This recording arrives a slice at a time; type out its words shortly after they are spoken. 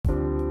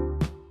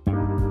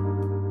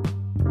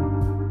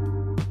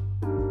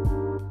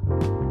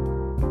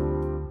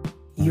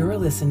You're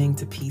listening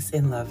to Peace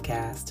and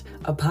Lovecast,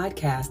 a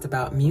podcast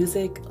about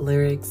music,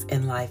 lyrics,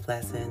 and life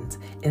lessons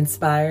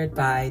inspired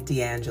by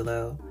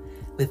D'Angelo.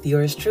 With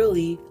yours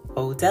truly,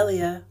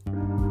 Odelia.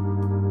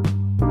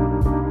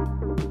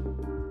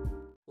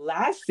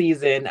 Last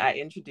season, I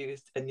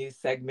introduced a new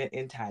segment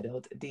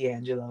entitled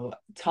D'Angelo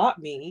Taught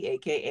Me,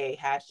 aka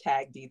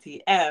hashtag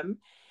DTM.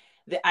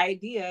 The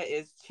idea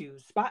is to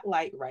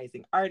spotlight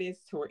rising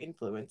artists who are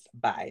influenced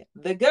by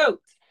the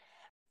GOAT.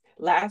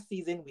 Last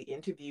season, we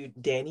interviewed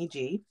Danny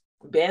G,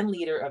 band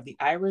leader of the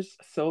Irish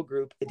soul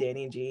group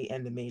Danny G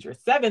and the Major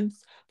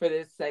Sevenths for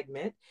this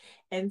segment.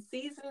 And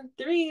season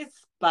 3's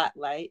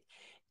spotlight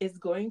is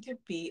going to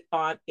be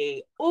on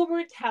a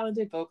uber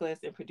talented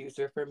vocalist and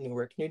producer from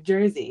Newark, New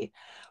Jersey.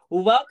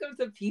 Welcome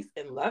to Peace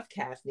and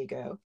Lovecast,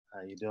 Nico.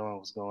 How you doing?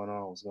 What's going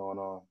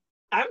on?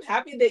 I'm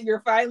happy that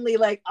you're finally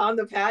on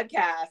the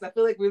podcast. I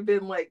feel like we've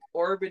been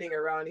orbiting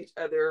around each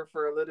other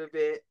for a little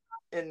bit,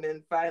 and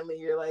then finally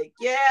you're like,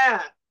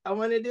 yeah, I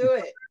want to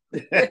do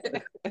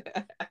it.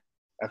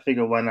 I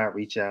figure why not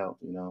reach out,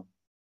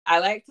 I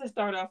like to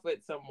start off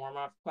with some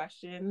warm-up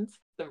questions.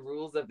 The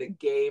rules of the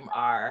game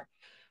are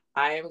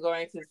I am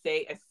going to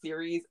say a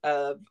series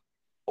of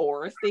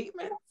or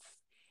statements,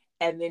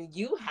 and then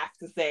you have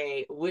to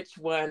say which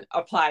one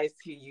applies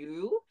to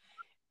you.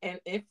 And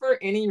if for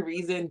any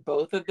reason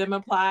both of them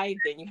apply,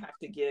 then you have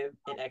to give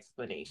an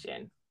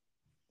explanation.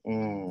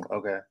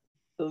 Okay.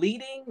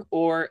 Leading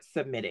or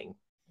submitting?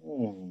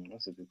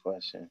 That's a good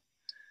question.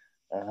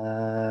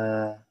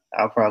 I'll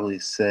probably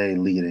say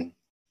leading.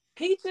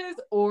 Peaches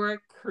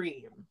or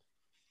cream?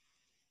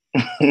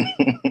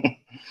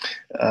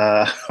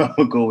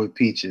 I'll go with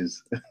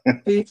peaches.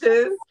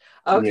 Peaches?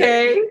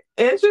 Okay, yeah.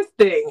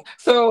 Interesting.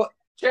 So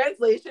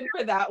translation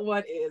for that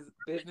one is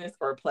business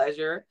or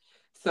pleasure.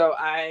 So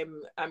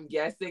I'm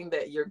guessing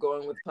that you're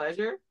going with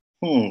pleasure?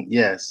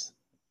 Yes.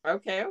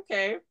 Okay.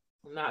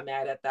 I'm not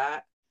mad at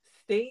that.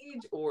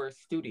 Stage or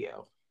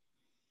studio?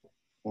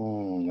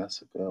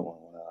 That's a good one.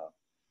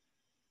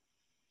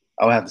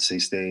 I would have to say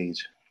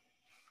stage.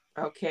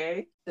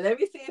 Okay. Let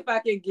me see if I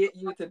can get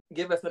you to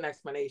give us an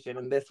explanation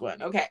on this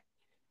one. Okay.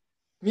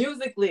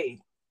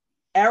 Musically,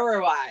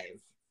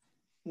 era-wise,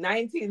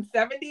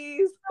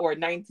 1970s or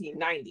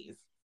 1990s?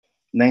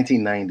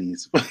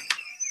 1990s.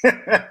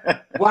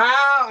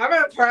 Wow,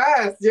 I'm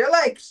impressed. You're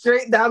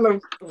straight down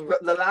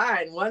the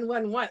line.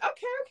 111. Okay.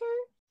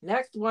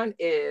 Next one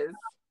is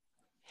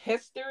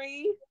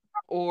history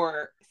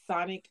or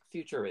sonic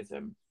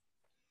futurism?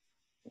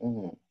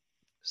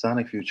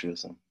 Sonic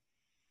futurism.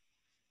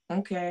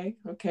 Okay.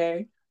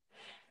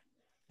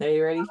 Are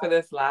you ready for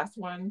this last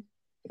one?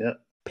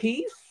 Yep.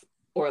 Peace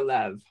or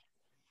love?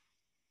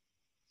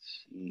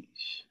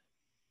 Sheesh.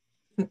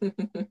 I'm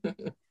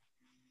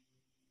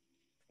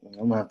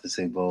gonna have to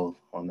say both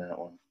on that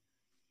one.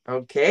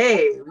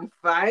 Okay, we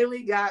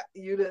finally got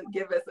you to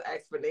give us an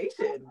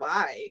explanation.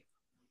 Why?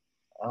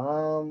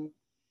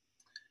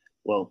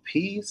 Well,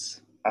 peace,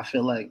 I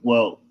feel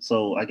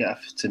so I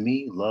guess to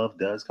me, love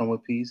does come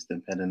with peace,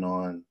 depending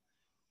on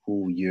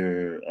who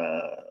you're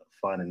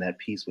finding that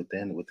peace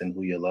within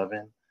who you're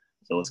loving.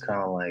 So it's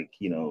kind of like,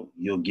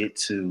 you'll get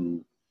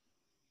to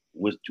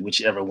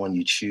whichever one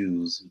you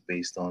choose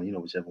based on,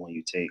 whichever one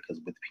you take,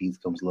 because with peace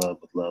comes love,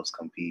 with love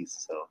comes peace.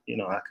 So,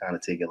 I kind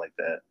of take it like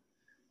that.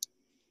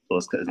 So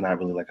it's not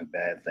really like a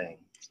bad thing.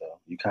 So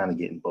you're kind of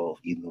getting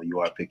both, even though you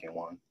are picking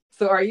one.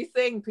 So are you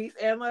saying peace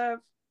and love?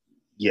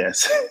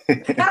 Yes.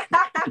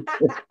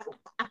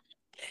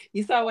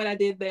 You saw what I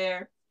did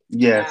there?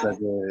 Yes, I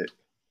did.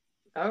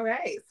 All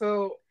right.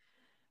 So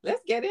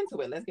let's get into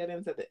it. Let's get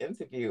into the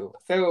interview.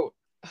 So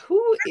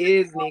who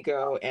is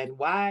Nico and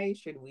why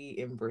should we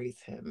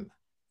embrace him?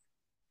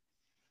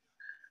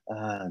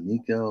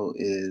 Nico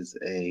is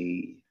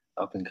a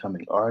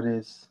up-and-coming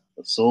artist,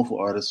 a soulful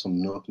artist from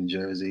Newark, New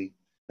Jersey.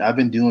 I've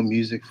been doing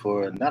music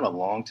for not a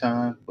long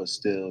time, but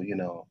still,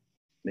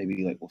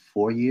 maybe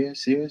 4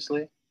 years,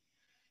 seriously.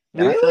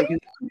 And really? I feel like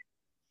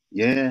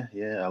yeah.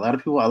 A lot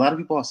of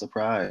people are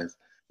surprised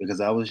because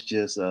I was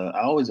just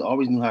I always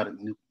knew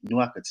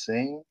I could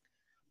sing,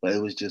 but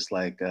it was just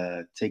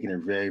taking it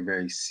very,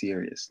 very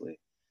seriously.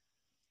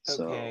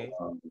 Okay.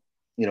 So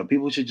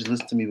people should just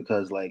listen to me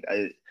because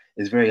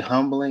it's very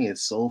humbling,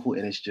 it's soulful,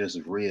 and it's just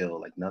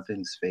real.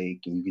 Nothing's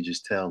fake, and you can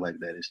just tell that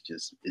it's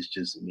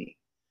just me.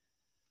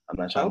 I'm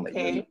not trying to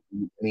really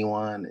beat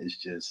anyone. It's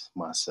just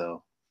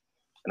myself,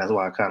 and that's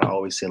why I kind of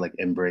always say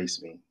embrace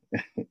me.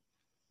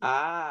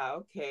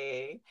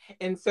 Okay.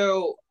 And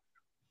so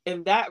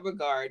in that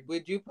regard,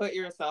 would you put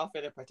yourself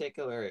in a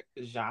particular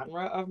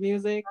genre of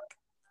music?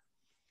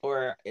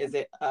 Or is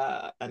it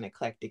an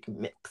eclectic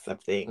mix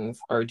of things?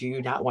 Or do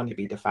you not want to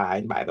be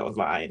defined by those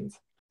lines?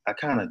 I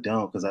kind of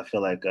don't, because I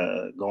feel like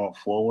going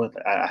forward,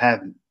 I have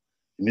the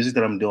music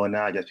that I'm doing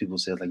now. I guess people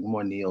say it's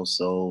more neo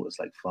soul, it's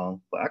funk,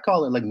 but I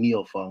call it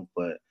neo funk.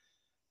 But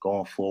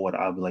going forward,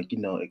 I'll be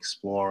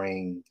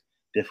exploring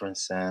different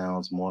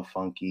sounds, more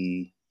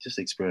funky, just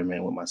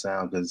experiment with my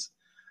sound, because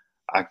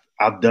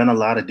I've done a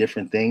lot of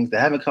different things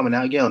that haven't coming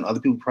out yet on other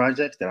people's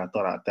projects that I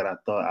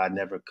thought I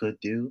never could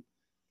do.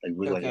 like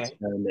really like Okay.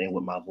 experimenting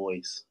with my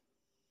voice.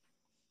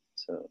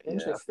 So yeah, I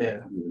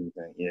Interesting. can do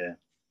anything. Yeah.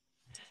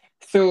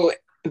 So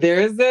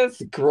there's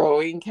this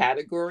growing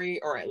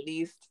category, or at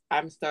least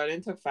I'm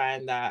starting to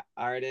find that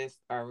artists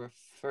are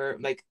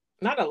like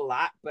not a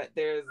lot, but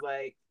there's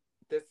like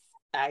this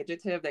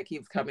adjective that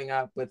keeps coming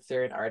up with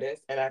certain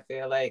artists, and I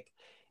feel like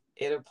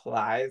it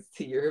applies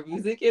to your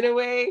music in a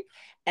way.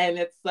 And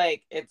it's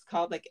like it's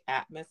called like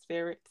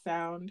atmospheric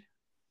sound.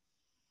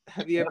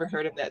 Have you ever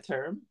heard of that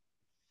term?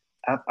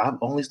 I've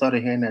only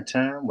started hearing that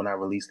term when I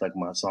released like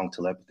my song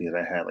Telepathy that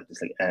I had like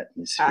this like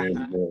atmospheric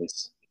Uh-huh.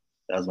 voice.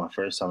 That was my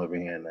first time ever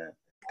hearing that.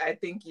 I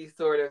think you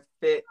sort of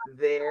fit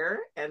there,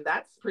 and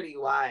that's pretty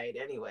wide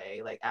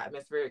anyway. Like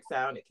atmospheric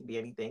sound, it can be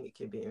anything, it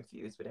can be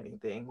infused with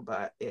anything,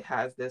 but it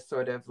has this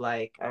sort of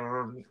like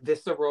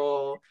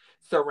visceral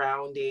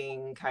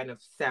surrounding kind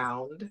of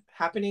sound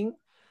happening,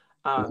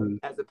 Hmm.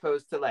 as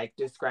opposed to like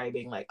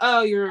describing like,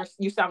 oh,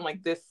 you sound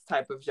like this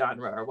type of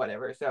genre or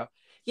whatever. So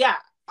yeah,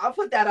 I'll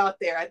put that out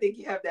there. I think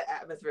you have that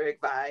atmospheric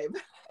vibe.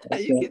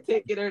 You Okay. can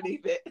take it or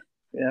leave it.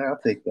 Yeah, I'll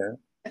take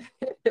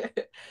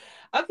that.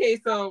 Okay,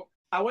 so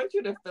I want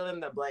you to fill in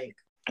the blank.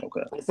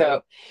 Okay.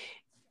 So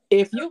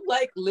if you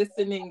like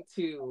listening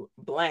to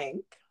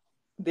blank,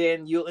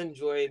 then you'll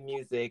enjoy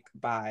music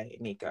by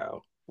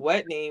Nico.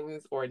 What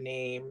names or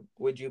name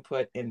would you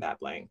put in that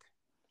blank?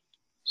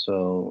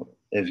 So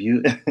if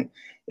you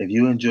if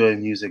you enjoy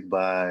music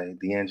by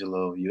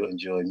D'Angelo, you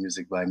enjoy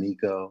music by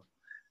Nico.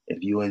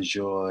 If you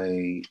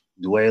enjoy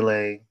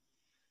Dwele,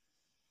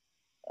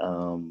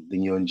 then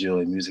you'll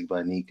enjoy music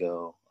by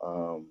Nico.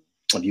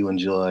 If you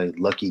enjoy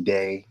Lucky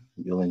Day,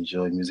 you'll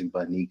enjoy music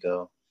by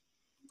Nico.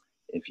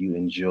 If you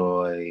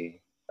enjoy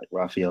like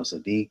Raphael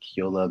Sadiq,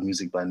 you'll love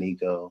music by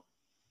Nico.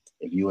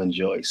 If you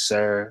enjoy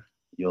Sir,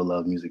 you'll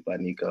love music by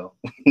Nico.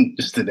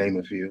 Just to name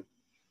a few.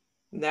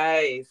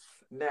 Nice,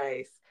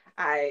 nice.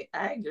 I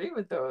agree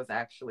with those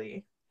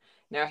actually.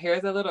 Now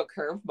here's a little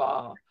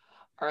curveball.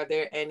 Are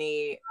there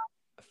any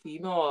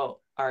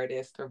female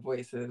artists or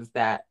voices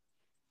that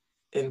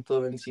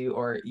influence you,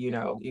 or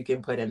you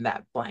can put in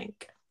that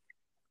blank?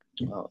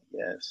 Oh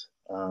yes.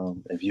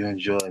 If you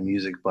enjoy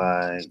music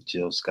by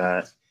Jill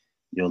Scott,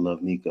 you'll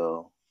love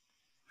Nico.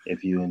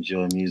 If you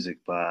enjoy music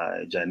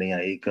by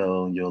Janae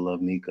Aiko, you'll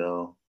love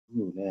Nico.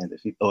 Ooh man,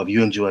 if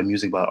you enjoy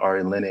music by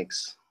Ari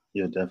Lennox,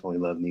 you'll definitely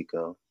love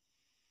Nico.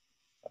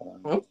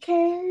 Um,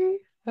 Okay.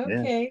 yeah,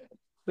 Okay.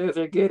 Those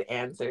are good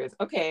answers.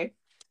 Okay.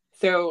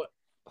 So,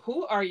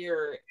 who are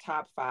your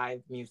top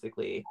five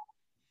musically,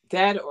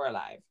 dead or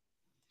alive?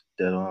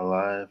 Dead on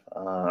Alive.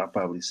 I'll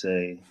probably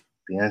say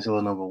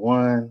D'Angelo number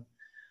one,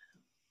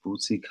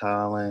 Bootsy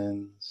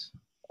Collins.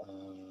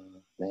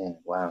 Man,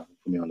 wow,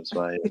 put me on the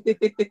spot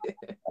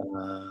here.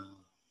 Uh,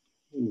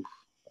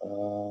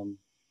 oof,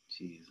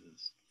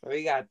 Jesus.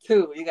 We got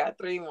two. You got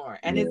three more.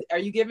 And Yeah. are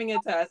you giving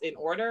it to us in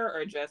order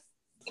or just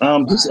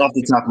top Just five? off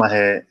the top of my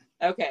head,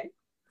 Okay.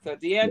 So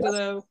yes.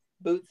 D'Angelo,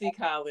 Bootsy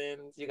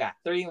Collins. You got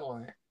three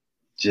more.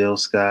 Jill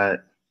Scott,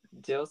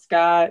 Jill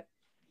Scott,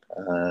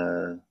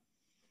 uh,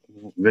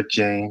 Rick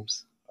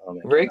James. Oh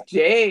man, Rick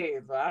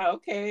James. Wow.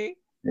 Okay.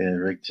 yeah,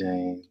 Rick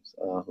James.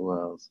 Who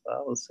else?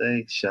 I would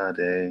say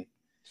Sade.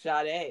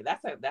 Sade.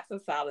 That's a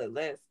solid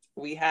list.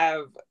 We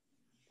have,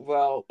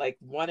 well, like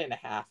one and a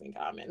half in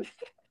common.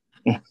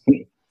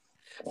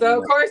 So of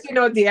Um, course,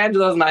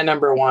 D'Angelo's my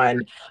number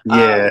one. Um,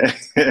 yeah.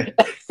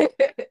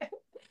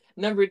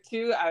 number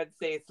two, I would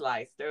say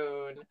Sly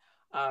Stone.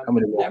 How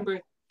many more? Number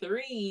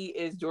three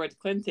is George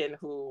Clinton,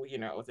 who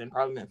was in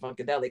Parliament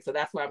Funkadelic. So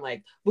that's why I'm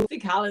like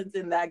Bootsy Collins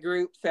in that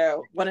group.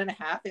 So one and a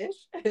half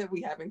ish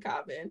we have in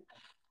common.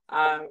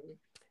 Um,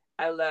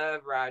 I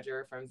love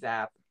Roger from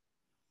Zap.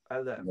 I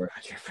love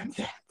Roger from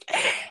Zap.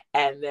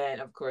 And then,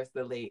 of course,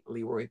 the late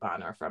Leroy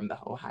Bonner from the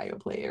Ohio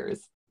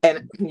Players.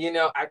 And,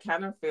 I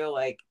kind of feel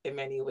like in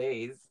many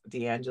ways,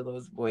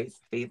 D'Angelo's voice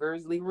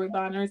favors Leroy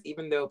Bonner's,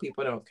 even though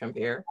people don't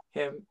compare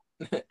them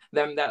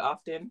that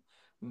often.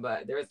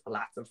 But there's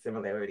lots of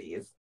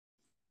similarities.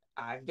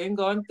 I've been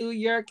going through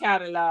your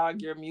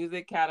catalog, your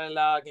music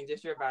catalog, and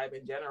just your vibe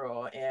in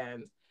general.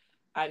 And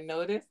I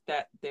noticed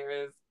that there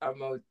is a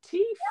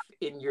motif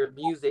in your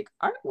music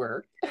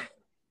artwork.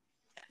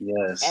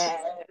 Yes.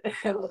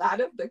 And a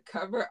lot of the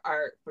cover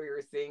art for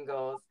your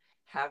singles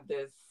have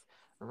this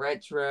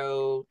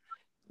retro,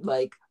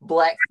 like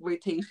black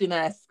exploitation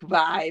esque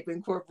vibe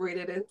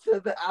incorporated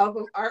into the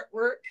album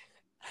artwork.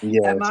 Am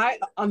Yes. I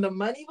on the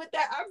money with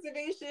that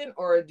observation,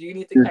 or do you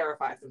need to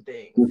clarify some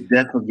things?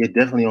 You're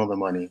definitely on the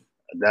money.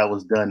 That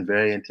was done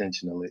very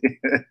intentionally.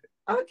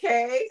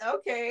 Okay,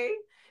 okay.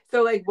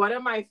 So, like, one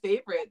of my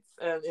favorites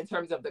in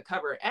terms of the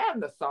cover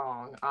and the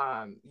song,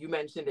 you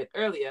mentioned it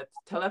earlier,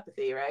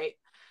 Telepathy, right?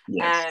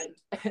 Yes.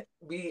 And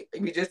we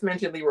just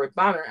mentioned Leroy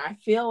Bonner. I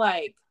feel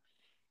like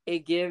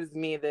it gives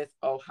me this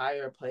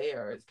Ohio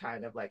Players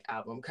kind of like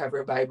album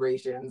cover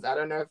vibrations. I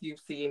don't know if you've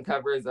seen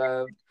covers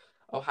of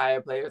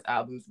Ohio Players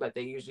albums, but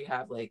they usually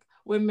have like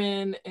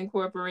women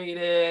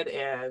incorporated,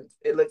 and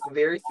it looks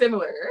very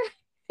similar.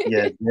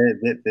 Yeah,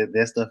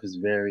 that stuff is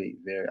very,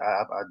 very.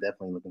 I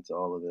definitely look into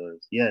all of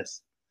those.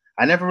 Yes,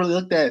 I never really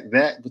looked at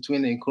that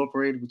between the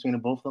incorporated between the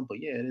both of them, but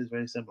yeah, it is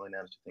very similar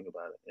now that you think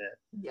about it.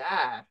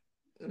 Yeah.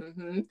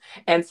 Yeah.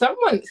 And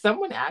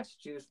someone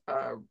asked you,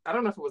 I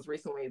don't know if it was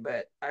recently,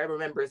 but I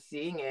remember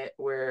seeing it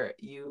where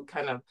you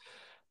kind of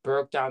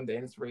broke down the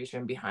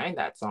inspiration behind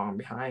that song,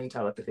 behind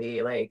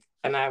Telepathy, like,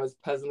 and I was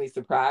pleasantly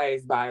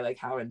surprised by like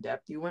how in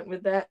depth you went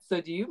with that.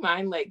 So do you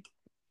mind like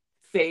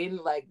saying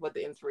like what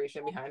the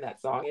inspiration behind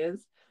that song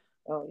is?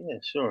 Oh yeah,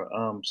 sure.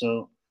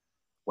 So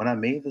when I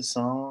made the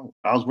song,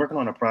 I was working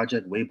on a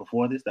project way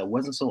before this that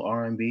wasn't so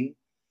R&B.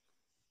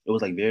 It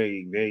was like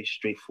very, very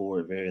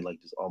straightforward, very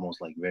like just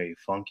almost like very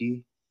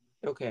funky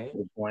Okay. to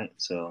the point.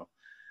 So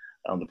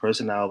the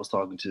person I was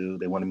talking to,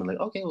 they wanted me like,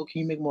 okay, well,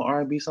 can you make more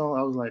R&B song?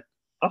 I was like,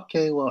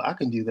 okay, well, I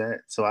can do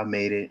that. So I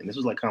made it, and this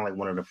was like kind of like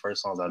one of the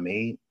first songs I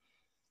made.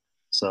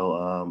 So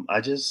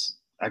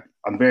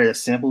I'm very a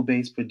sample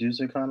based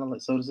producer, kind of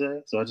like so to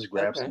say. So I just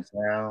grab some Okay.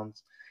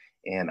 sounds,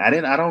 and I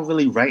don't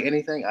really write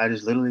anything. I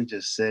just literally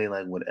just say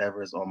like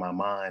whatever is on my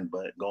mind.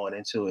 But going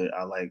into it,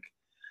 I like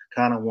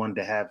kind of wanted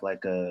to have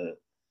like a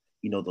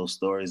those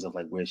stories of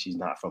like where she's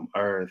not from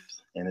Earth,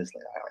 and it's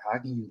like how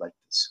can you like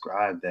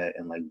describe that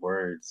in like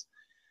words?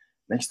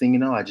 Next thing you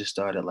know, I just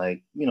started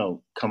like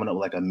coming up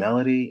with like a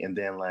melody, and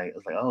then like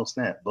it's like oh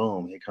snap,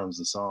 boom, here comes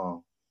the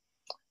song.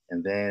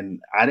 And then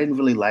I didn't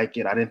really like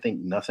it. I didn't think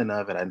nothing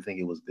of it. I didn't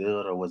think it was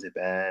good or was it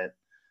bad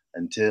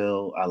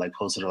until I like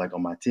posted it like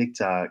on my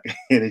TikTok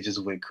and it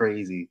just went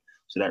crazy.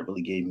 So that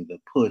really gave me the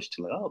push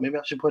to like, oh, maybe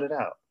I should put it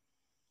out.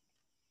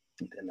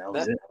 And then that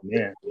was That's it from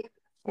there.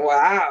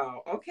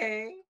 wow.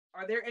 Okay.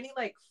 Are there any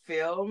like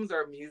films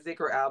or music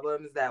or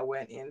albums that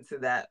went into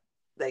that,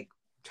 like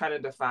trying to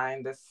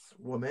define this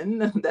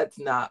woman that's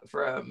not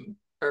from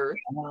Earth?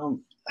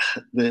 Um,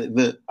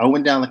 the I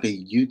went down like a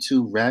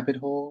YouTube rabbit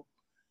hole.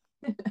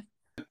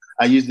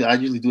 I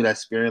usually do that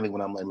sparingly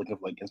when I'm like looking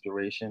for like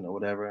inspiration or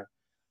whatever.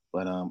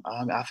 But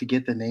I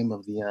forget the name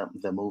of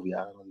the movie.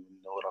 I don't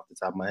even know it off the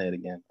top of my head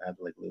again. I have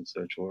to like little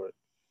search for it.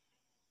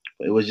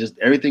 But it was just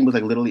everything was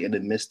like literally in the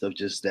midst of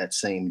just that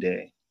same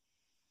day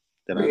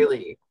that I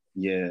Really?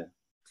 yeah,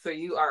 So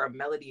you are a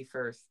melody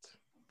first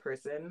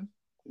person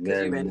because you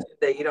very mentioned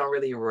that you don't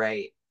really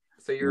write.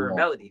 So you're a yeah,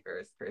 melody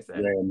first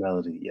person. very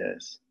melody,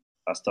 yes.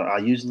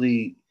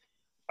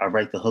 I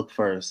write the hook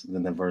first,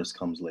 then the verse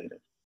comes later.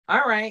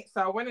 All right.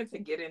 So I wanted to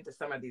get into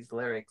some of these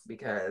lyrics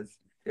because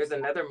there's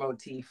another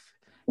motif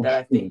that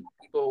I think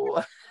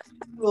people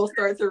will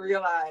start to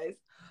realize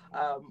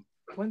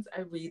once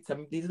I read some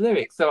of these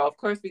lyrics. So of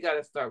course we got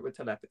to start with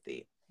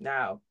telepathy.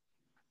 Now,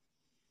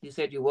 you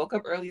said you woke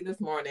up early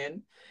this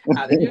morning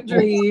out of your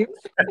dreams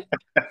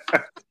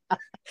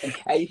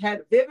and you had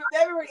a vivid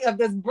memory of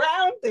this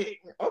brown thing,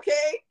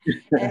 okay?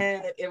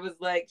 And it was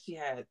like she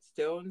had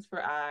stones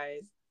for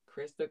eyes,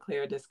 crystal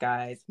clear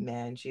disguise.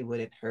 Man, she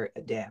wouldn't hurt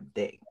a damn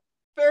thing.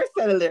 First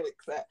set of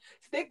lyrics.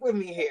 Stick with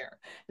me here.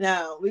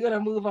 Now we're gonna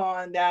move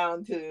on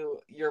down to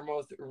your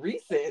most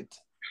recent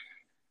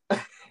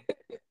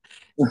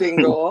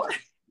single,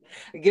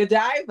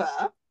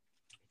 Godiva,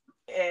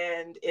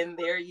 and in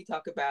there you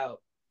talk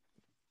about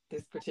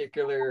this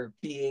particular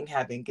being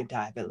having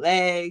Godiva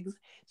legs.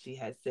 She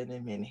has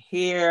cinnamon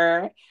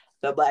hair.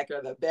 The blacker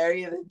the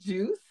berry, the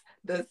juice,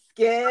 the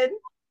skin.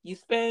 You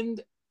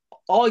spend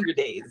all your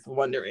days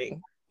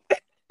wondering.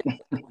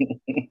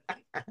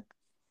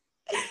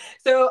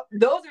 So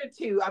those are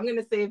two. I'm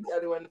gonna save the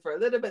other one for a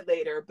little bit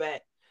later,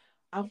 but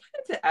I wanted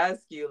to ask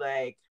you,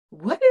 like,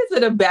 what is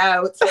it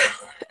about?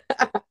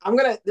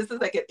 This is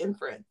like an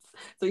inference.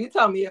 So you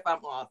tell me if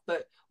I'm off,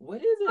 but what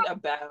is it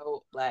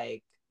about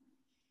like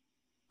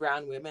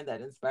brown women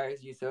that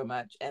inspires you so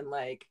much? And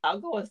like,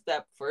 I'll go a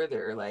step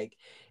further. Like,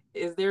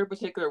 is there a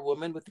particular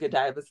woman with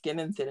Godiva skin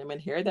and cinnamon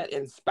hair that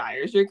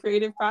inspires your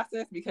creative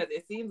process? Because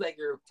it seems like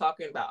you're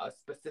talking about a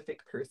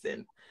specific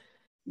person.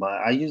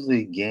 But I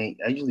usually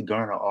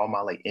garner all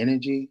my like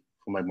energy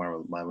from like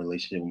my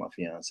relationship with my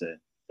fiance.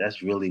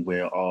 That's really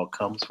where it all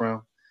comes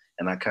from,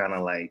 and I kind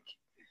of like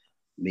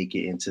make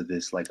it into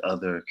this like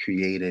other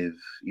creative,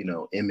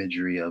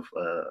 imagery of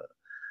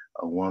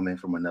a woman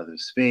from another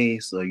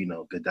space or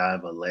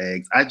Godiva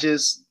legs.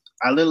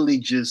 I literally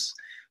just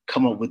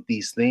come up with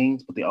these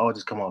things, but they all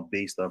just come out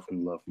based off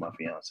from love for my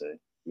fiance.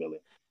 Really.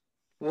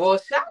 Well,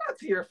 shout out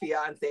to your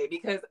fiance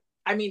because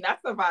I mean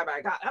that's the vibe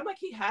I got. I'm like,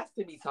 he has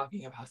to be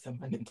talking about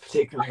someone in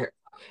particular.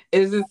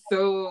 It's just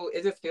so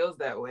it just feels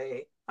that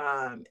way.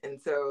 And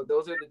so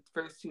those are the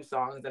first two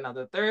songs. And now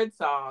the third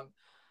song,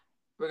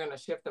 we're gonna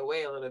shift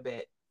away a little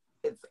bit.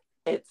 It's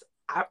it's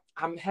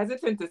I'm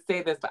hesitant to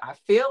say this, but I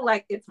feel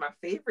like it's my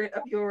favorite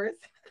of yours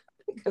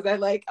because I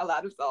like a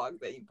lot of songs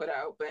that you put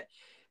out. But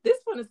this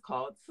one is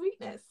called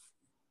Sweetness.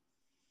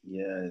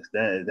 Yes,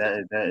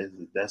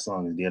 that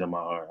song is dear to my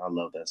heart. I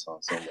love that song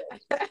so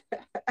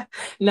much.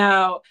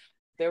 Now,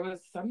 there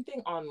was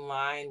something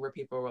online where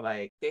people were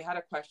like, they had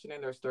a question in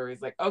their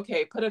stories, like,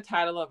 okay, put a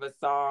title of a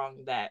song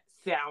that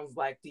sounds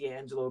like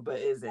D'Angelo but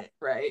isn't,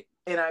 right?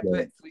 And I Yeah.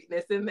 put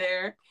Sweetness in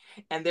there,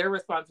 and their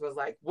response was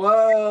like,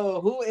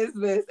 whoa, who is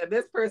this? And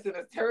this person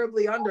is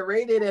terribly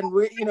underrated, and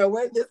where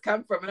did this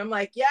come from? And I'm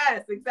like,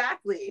 yes,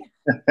 exactly.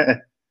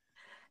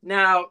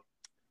 Now,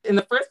 in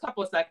the first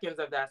couple of seconds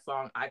of that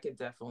song, I could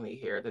definitely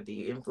hear the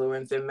D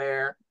influence in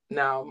there.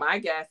 Now, my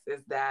guess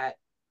is that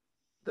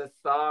the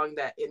song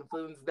that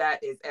influenced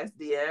that is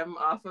SDM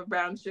off of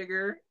Brown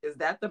Sugar. Is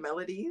that the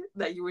melody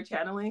that you were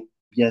channeling?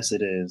 Yes,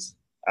 it is.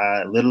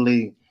 I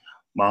literally,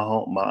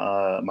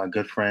 my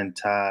good friend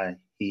Ty,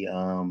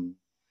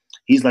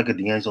 he's like a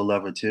D'Angelo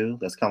lover too.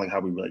 That's kind of like how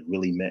we like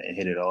really met and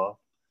hit it off.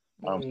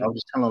 So I Mm. was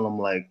just telling him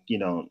like,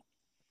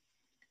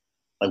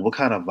 like what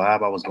kind of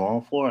vibe I was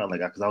going for, and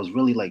like because I was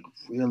really like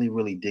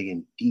really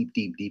digging deep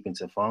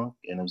into funk,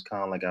 and it was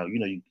kind of like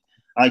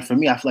like for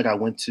me, I feel like I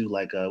went to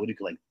like what do you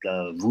call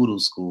like voodoo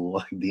school,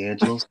 like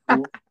D'Angelo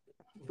school.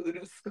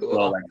 Voodoo So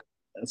School. like,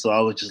 so I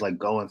was just like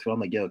going through. I'm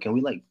like, yo, can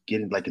we like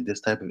get in like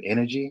this type of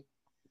energy?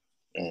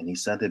 And he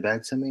sent it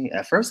back to me.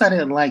 At first, I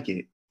didn't like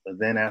it, but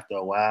then after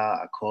a while,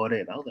 I caught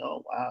it, and I was like,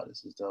 oh wow,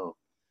 this is dope.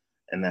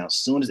 And now, as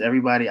soon as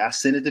I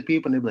send it to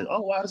people, and they're like,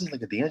 oh wow, this is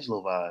like a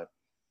D'Angelo vibe,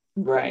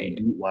 Right.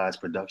 beat wise,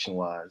 production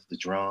wise, the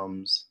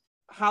drums.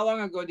 How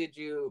long ago did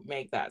you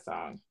make that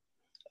song?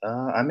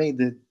 I made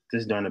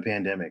this during the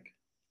pandemic,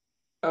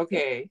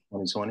 Okay,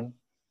 2020.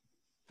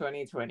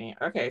 2020.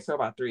 Okay, so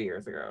about 3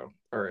 years ago,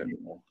 or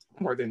Yeah.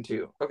 more than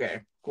two.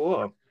 Okay,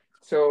 cool.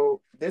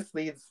 So this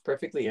leads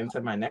perfectly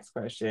into my next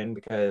question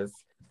because,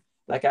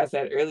 like I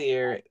said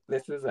earlier,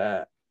 this is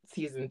a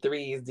season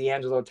three's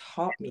D'Angelo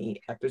Taught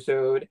Me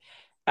episode.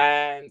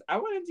 And I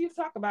wanted you to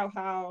talk about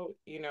how,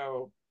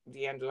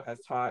 D'Angelo has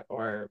taught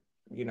or,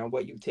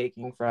 what you've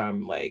taken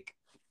from like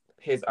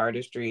his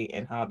artistry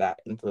and how that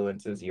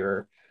influences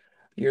your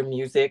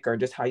music or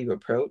just how you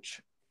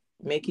approach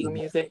making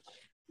music.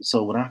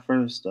 So when I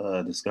first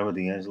discovered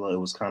D'Angelo, it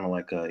was kind of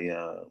like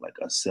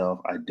a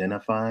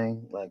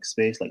self-identifying like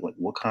space, like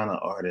what kind of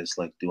artist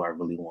like do I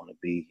really want to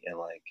be, and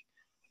like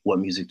what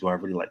music do I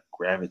really like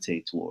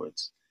gravitate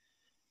towards?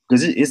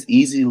 Because it's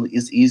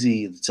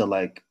easy to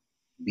like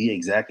be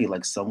exactly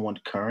like someone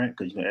current,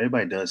 because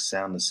everybody does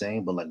sound the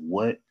same, but like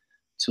what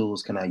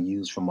tools can I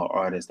use from an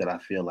artist that I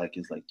feel like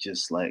is like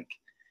just like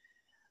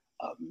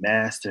a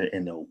master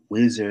and a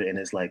wizard, and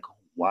it's like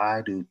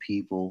why do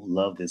people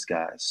love this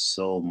guy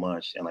so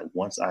much? And like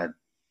once I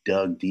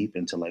dug deep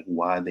into like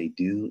why they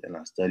do, and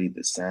I studied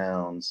the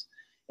sounds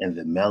and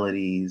the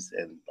melodies,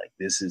 and like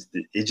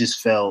it just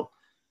felt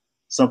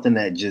something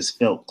that just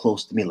felt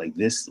close to me. Like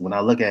this, when I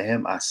look at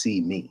him, I see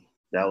me.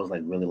 That was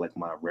like really like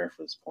my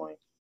reference point.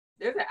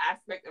 There's an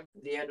aspect of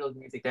D'Angelo's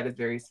music that is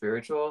very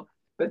spiritual,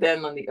 but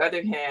then on the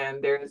other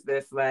hand, there's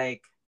this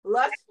like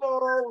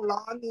lustful,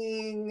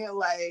 longing,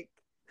 like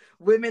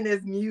women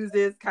as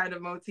muses kind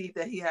of motif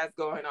that he has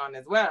going on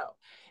as well.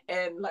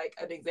 And like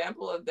an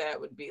example of that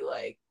would be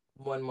like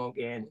One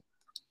Mogan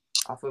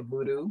off of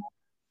Voodoo,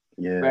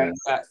 Yeah, right?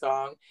 That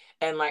song.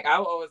 And like I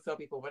will always tell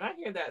people when I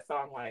hear that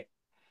song, like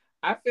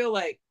I feel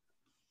like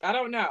I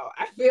don't know.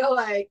 I feel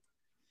like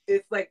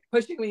it's like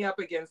pushing me up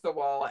against the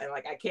wall and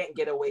like I can't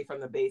get away from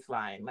the bass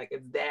line. Like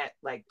it's that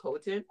like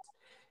potent.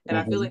 And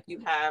I feel hmm like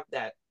you have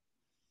that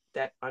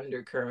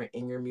undercurrent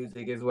in your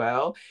music as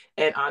well.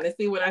 And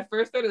honestly, when I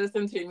first started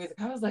listening to your music,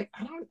 I was like,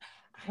 I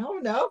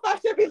don't know if I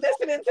should be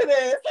listening to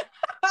this.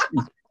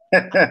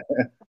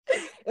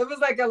 It was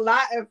like a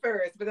lot at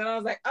first, but then I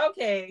was like,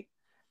 okay,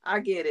 I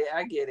get it.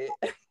 I get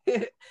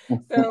it.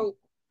 So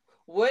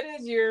what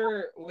is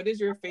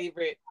your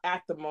favorite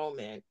at the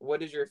moment?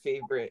 What is your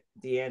favorite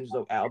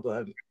D'Angelo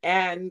album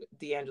and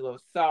D'Angelo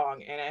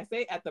song? And I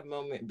say at the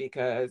moment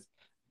because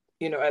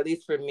at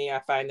least for me, I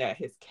find that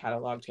his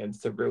catalog tends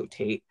to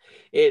rotate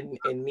in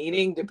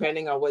meaning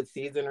depending on what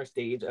season or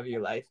stage of your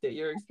life that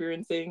you're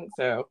experiencing.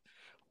 So,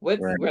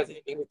 what's right.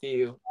 resonating with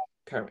you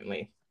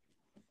currently?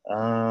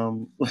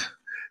 Um,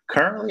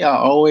 currently,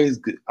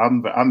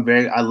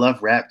 I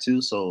love rap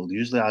too. So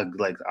usually I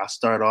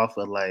start off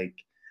with like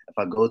if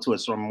I go to a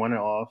song I'm running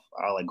off,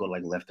 I'll like go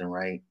like left and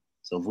right.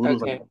 So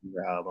Voodoo's like Okay. my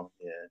favorite album.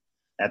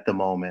 Yeah, at the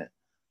moment,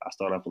 I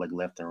start off with like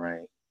left and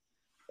right.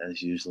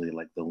 That's usually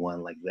like the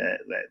one like that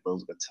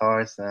those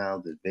guitar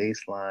sounds, the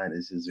bass line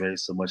is just very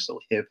so much so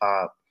hip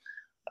hop.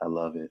 I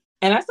love it.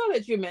 And I saw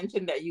that you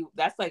mentioned that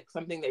that's like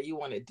something that you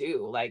want to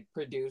do, like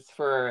produce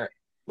for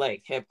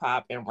like hip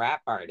hop and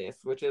rap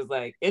artists, which is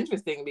like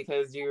interesting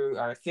because you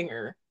are a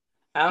singer.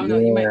 I don't know,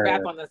 you might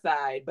rap Yeah, on the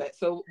side, but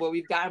so what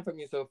we've gotten from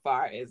you so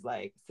far is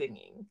like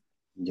singing.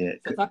 yeah.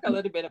 So talk a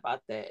little bit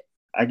about that.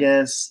 I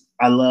guess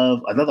I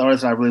love another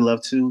artist I really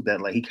love too.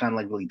 That like he kind of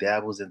like really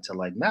dabbles into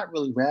like not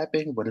really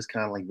rapping, but it's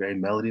kind of like very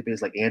melody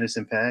based, like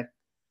Anderson Paak.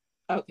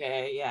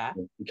 Okay, yeah.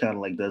 He kind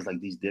of like does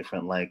like these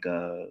different like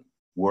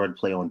word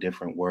play on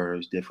different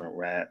words, different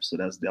raps. So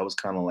that was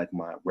kind of like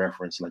my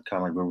reference, like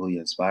kind of like what really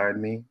inspired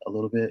me a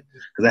little bit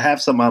because I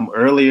have some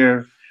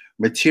earlier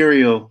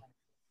material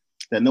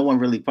that no one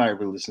really probably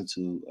really listened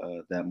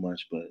to that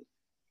much, but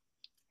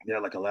there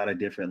are like a lot of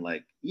different,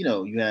 like,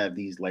 you have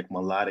these like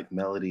melodic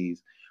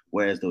melodies,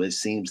 whereas though it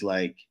seems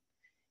like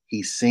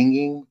he's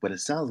singing, but it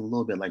sounds a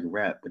little bit like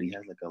rap, but he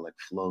has like a like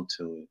flow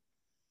to it,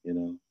 you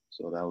know.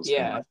 So that was kind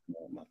of Yeah. like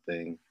my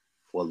thing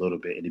for a little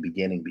bit in the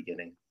beginning.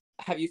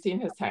 Have you seen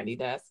his Tiny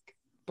Desk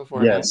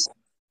performance? Yes.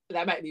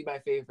 That might be my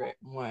favorite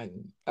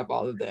one of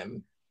all of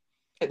them.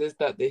 I just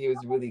thought that he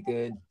was really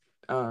good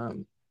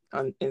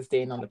in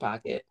staying on the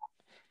pocket,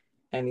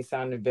 and he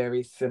sounded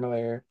very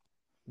similar,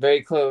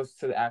 very close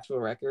to the actual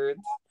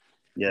records.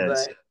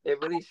 Yes. But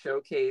it really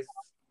showcased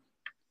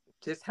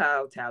just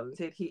how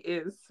talented he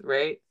is,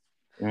 right?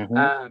 Hmm.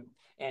 Um,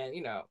 and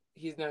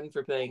he's known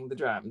for playing the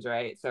drums,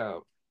 right?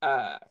 So,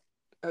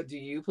 do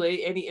you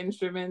play any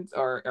instruments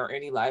or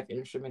any live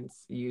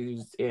instruments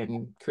used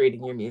in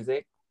creating your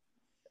music?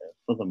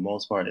 For the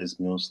most part, it's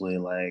mostly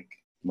like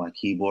my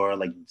keyboard,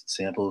 like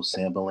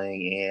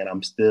sampling, and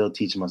I'm still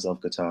teaching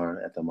myself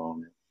guitar at the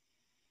moment.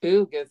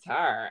 Ooh,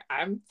 guitar.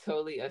 I'm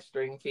totally a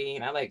string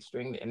fiend. I like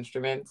stringed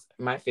instruments.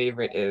 My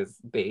favorite is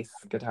bass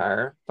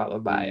guitar,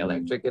 followed by Mm,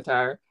 electric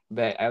guitar.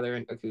 But I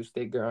learned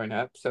acoustic growing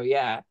up. So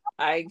yeah,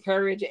 I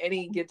encourage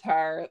any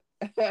guitar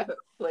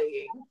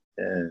playing.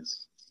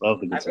 yes,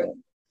 love the I guitar.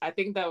 re- I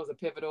think that was a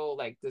pivotal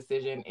like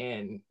decision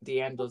in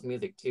D'Angelo's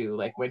music too.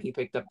 Like when he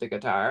picked up the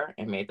guitar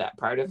and made that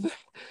part of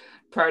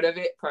part of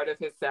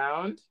his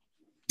sound.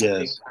 I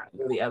think Yes, that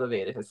really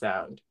elevated his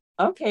sound.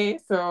 Okay,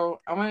 so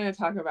I wanted to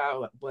talk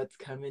about what's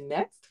coming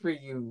next for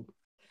you.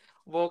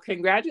 Well,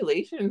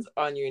 congratulations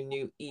on your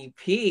new EP.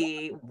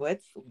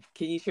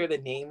 Can you share the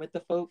name with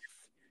the folks?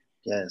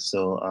 yes.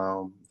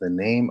 So the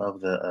name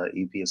of the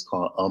EP is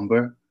called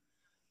Umber.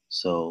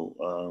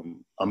 So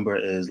umber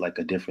is like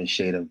a different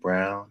shade of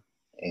brown,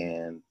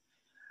 and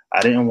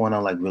I didn't want to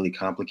like really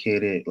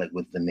complicate it like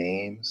with the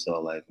name. So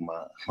like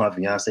my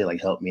fiance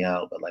like helped me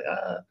out, but like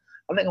I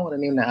think I want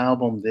to name the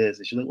album this,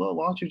 and she's like, well,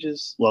 why don't you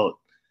just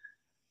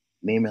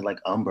name it like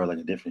umber, like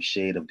a different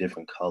shade of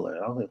different color.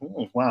 And I was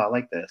like, wow, I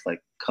like that. It's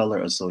like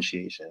color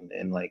association.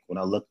 And like when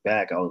I look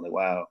back, I was like,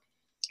 wow,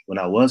 when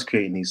I was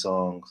creating these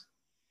songs,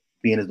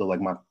 being as though like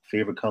my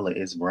favorite color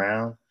is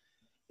brown,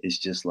 it's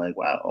just like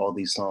wow, all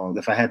these songs.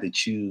 If I had to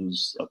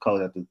choose a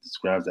color that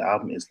describes the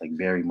album, it's like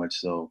very much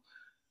so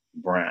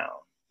brown.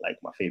 Like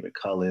my favorite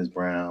color is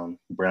brown.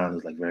 Brown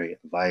is like very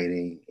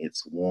inviting.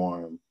 It's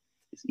warm.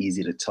 It's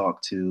easy to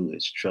talk to.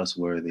 It's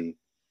trustworthy.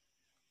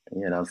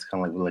 And yeah, that was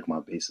kind of like really like my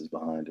basis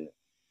behind it.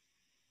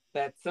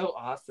 That's so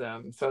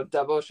awesome. So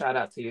double shout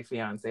out to your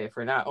fiance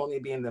for not only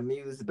being the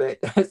muse, but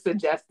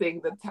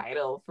suggesting the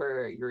title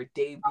for your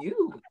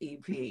debut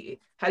EP.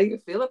 How do you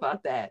feel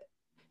about that?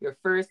 Your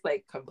first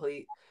like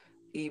complete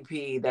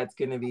EP that's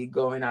going to be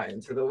going out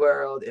into the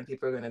world and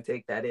people are going to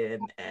take that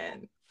in.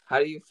 And how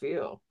do you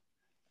feel?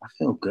 I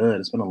feel good.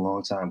 It's been a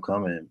long time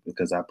coming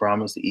because I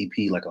promised the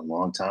EP like a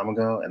long time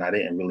ago, and I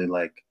didn't really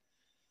like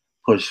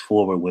push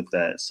forward with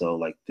that. So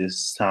like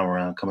this time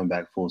around, coming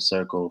back full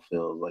circle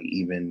feels like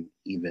even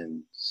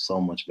so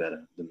much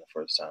better than the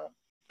first time.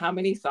 How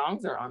many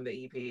songs are on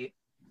the EP?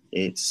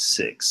 It's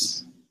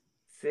six.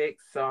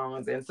 6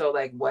 songs. And so,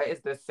 like, what is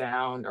the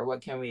sound or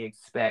what can we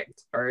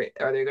expect? Or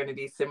are there going to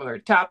be similar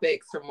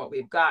topics from what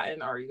we've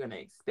gotten? Or are you going to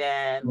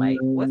expand? Like,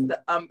 what's Mm,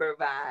 the Umber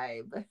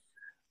vibe?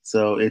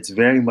 So it's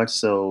very much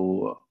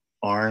so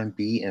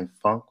R&B and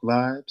funk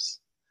vibes.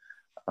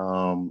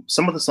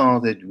 Some of the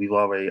songs that we've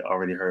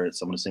already heard,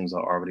 some of the singles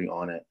are already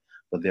on it,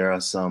 but there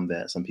are some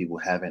that some people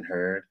haven't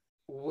heard.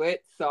 What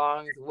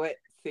songs, what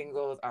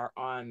singles are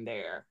on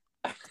there?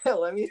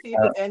 Let me see if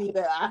it's any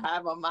that I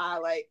have on my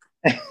like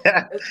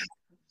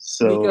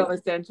so Miko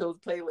Essentials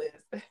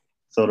playlist.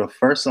 so the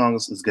first song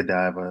is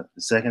Godiva.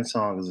 The second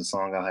song is a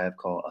song I have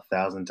called A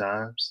Thousand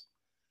Times.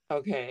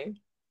 Okay.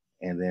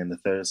 And then the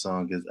third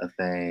song is A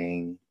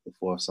Thing. The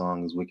fourth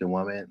song is Wicked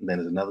Woman. And then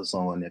there's another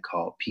song on there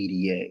called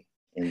PDA.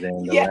 And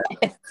then the Yes.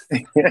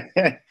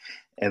 last,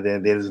 and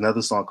then there's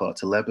another song called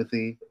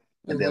Telepathy.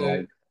 And then Hmm.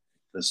 like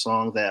the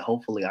song that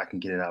hopefully I can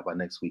get it out by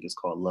next week is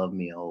called Love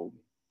Me and Hold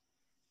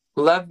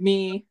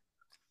Me.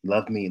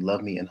 Love me,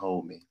 Love me and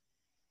hold me.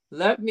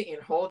 love me,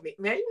 and hold me.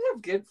 Man, you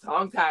have good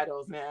song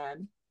titles,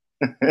 man.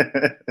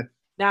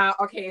 Now,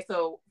 okay,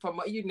 so from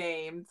what you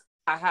named,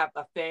 I have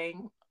A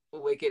Thing,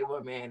 Wicked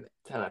Woman,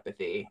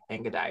 Telepathy,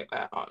 and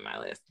Godiva on my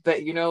list.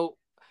 But you know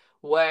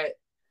what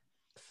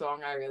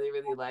song I really,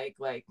 really like?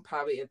 Like,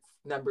 probably it's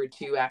number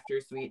two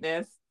after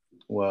Sweetness.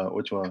 Well,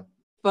 which one?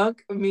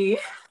 Funk Me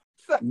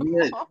some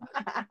Yeah. more.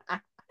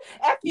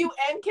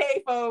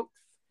 FUNK, folks.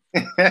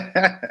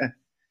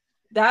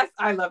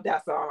 I love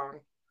that song.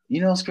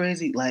 It's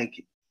crazy.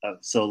 Like,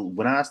 so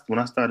when I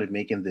started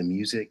making the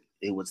music,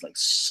 it was like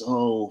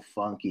so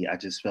funky. I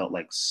just felt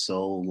like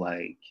so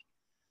like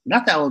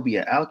not that I would be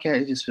an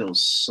outcast. It just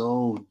feels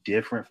so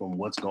different from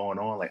what's going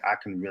on. Like I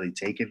can really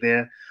take it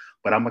there,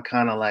 but I'm gonna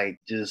kind of like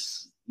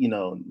just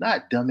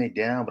not dumb it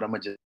down, but I'm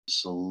gonna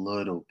just a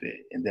little bit,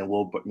 and then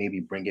we'll maybe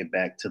bring it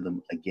back to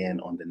them again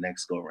on the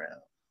next go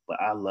round.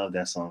 But I love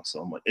that song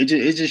so much. It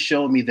just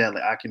showed me that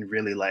like I can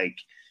really like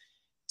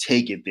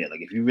take it there.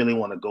 Like if you really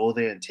want to go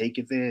there and take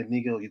it there,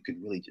 nigga, you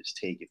could really just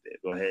take it there.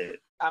 Go ahead.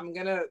 I'm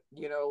gonna,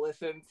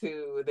 listen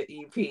to the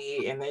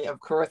EP, and then of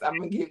course I'm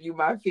gonna give you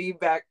my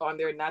feedback on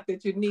there. Not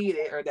that you need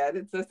it or that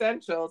it's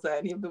essential to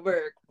any of the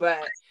work,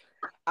 but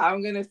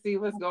I'm gonna see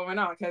what's going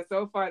on, because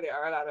so far there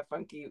are a lot of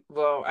funky.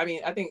 Well, I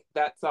mean, I think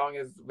that song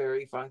is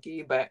very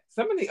funky, but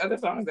some of the other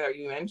songs that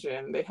you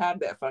mentioned, they have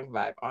that funk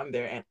vibe on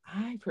there, and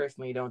I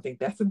personally don't think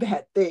that's a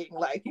bad thing.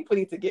 Like, people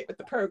need to get with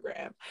the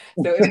program.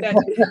 So if that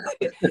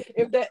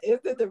if that is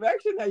the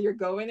direction that you're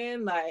going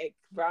in, like,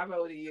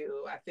 bravo to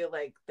you. I feel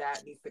like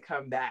that needs to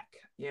come back.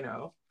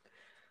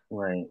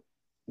 Right.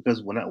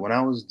 Because when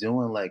I was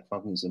doing like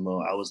Funky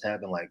Samo, I was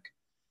having like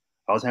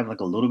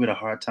a little bit of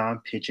hard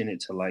time pitching it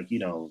to like,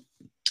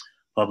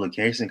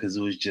 publication because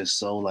it was just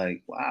so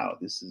like, wow,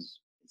 this is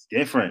it's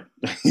different.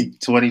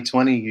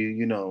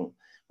 2020,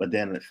 but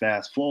then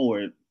fast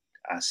forward,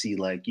 I see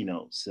like,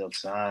 Silk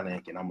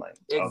Sonic and I'm like,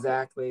 okay,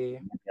 Exactly.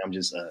 I'm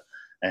just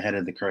ahead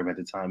of the curve at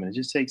the time and it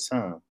just takes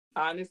time.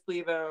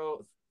 Honestly,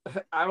 though,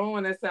 I don't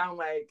want to sound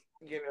like,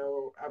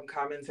 I'm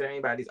commenting on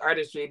anybody's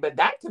artistry, but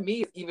that to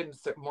me is even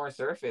more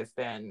surface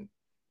than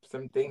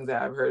some things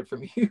that I've heard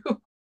from you.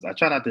 I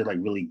try not to like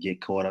really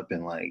get caught up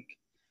in like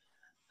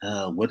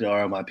what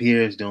are my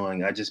peers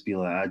doing? I just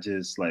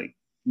like,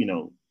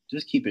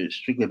 just keep it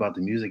strictly about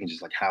the music and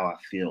just like how I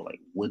feel. Like,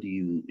 what do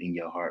you in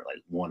your heart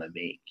like want to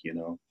make?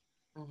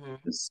 Hmm.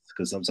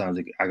 Because sometimes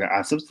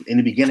in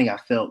the beginning, I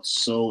felt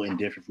so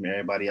indifferent from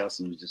everybody else.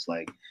 It was just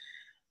like,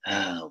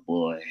 oh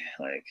boy,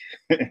 like,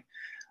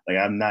 like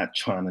I'm not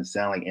trying to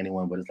sound like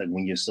anyone, but it's like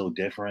when you're so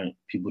different,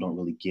 people don't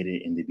really get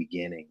it in the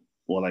beginning,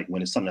 or like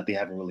when it's something that they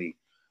haven't really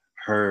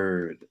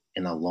heard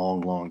in a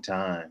long, long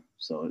time.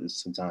 So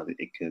sometimes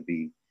it could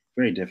be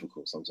very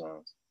difficult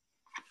sometimes.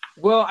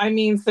 Well, I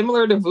mean,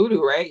 similar to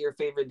Voodoo, right? Your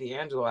favorite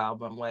D'Angelo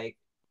album. Like,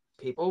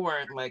 people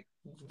weren't like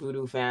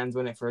Voodoo fans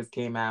when it first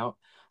came out.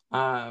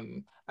 I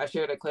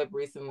shared a clip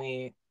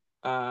recently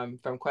from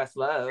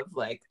Questlove,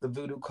 like the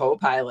Voodoo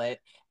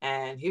co-pilot,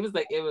 and he was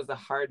like, it was a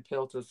hard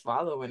pill to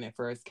swallow when it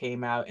first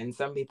came out, and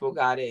some people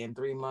got it in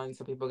 3 months,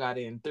 some people got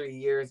it in 3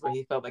 years, but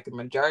he felt like the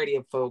majority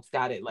of folks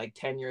got it like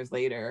 10 years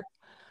later.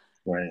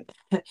 Right.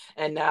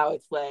 And now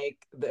it's like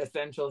the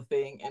essential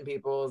thing, and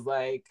people's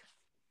like,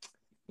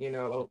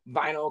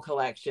 vinyl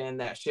collection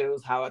that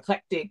shows how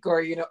eclectic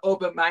or,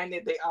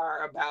 open-minded they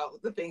are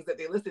about the things that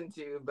they listen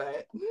to.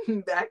 But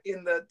back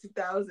in the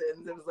 2000s,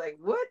 it was like,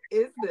 what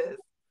is this?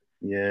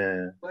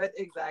 Yeah. What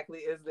exactly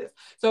is this?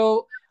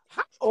 So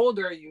how old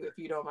are you, if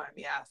you don't mind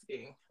me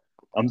asking?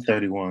 I'm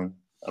 31.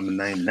 I'm a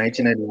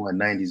 1991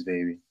 90s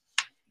baby.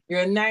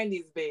 You're a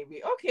 90s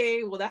baby.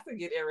 Okay, well, that's a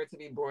good era to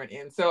be born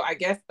in. So I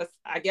guess I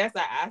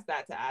asked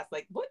that to ask,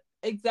 like, what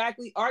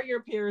exactly are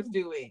your peers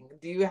doing?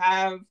 Do you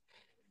have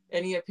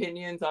any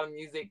opinions on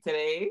music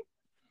today?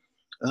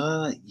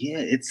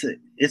 Yeah, it's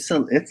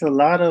a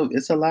lot of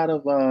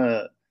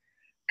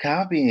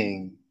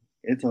copying.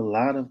 It's a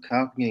lot of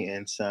copying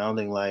and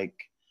sounding like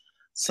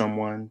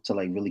someone to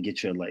like really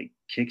get your like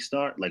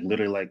kickstart. Like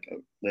literally, like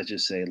let's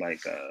just say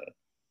like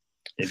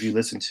if you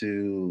listen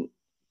to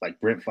like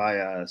Brent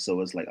Fayez,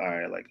 so it's like all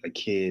right, like a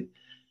kid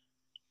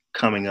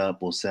coming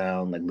up will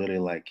sound like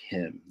literally like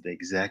him. The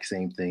exact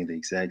same thing, the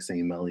exact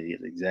same melody,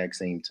 the exact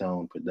same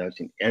tone,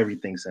 production,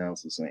 everything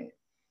sounds the same.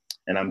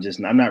 And I'm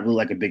not really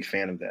like a big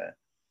fan of that.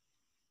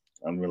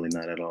 I'm really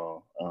not at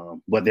all.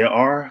 But there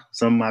are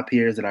some of my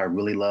peers that I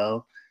really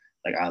love.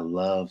 Like I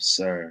love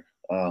Sir.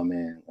 Oh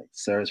man, like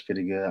Sir is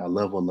pretty good. I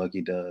love what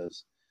Lucky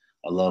does.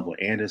 I love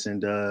what Anderson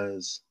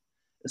does.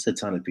 It's a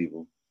ton of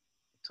people.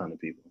 A ton of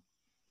people.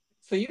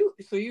 So you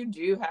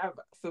do have,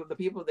 so the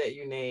people that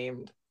you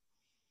named,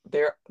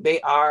 they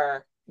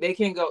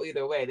can go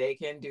either way. They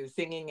can do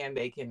singing and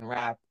they can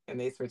rap, and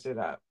they switch it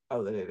up a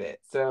little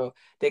bit. So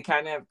they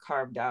kind of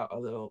carved out a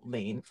little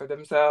lane for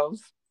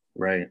themselves.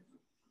 Right.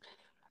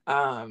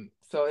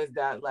 So is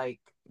that like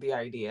the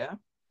idea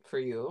for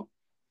you?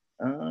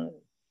 Uh,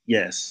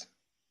 yes.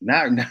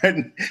 Not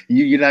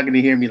you're not gonna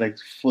hear me like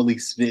fully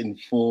spitting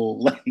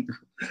full like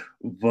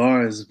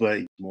bars,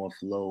 but more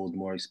flows,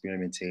 more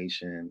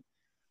experimentation,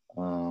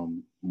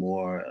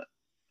 more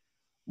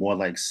more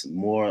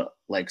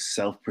like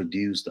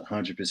self-produced,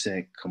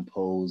 100%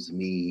 composed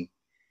me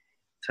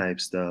type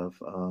stuff.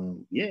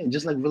 Yeah, and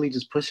just like really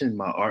just pushing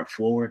my art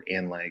forward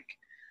and like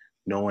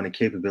knowing the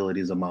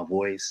capabilities of my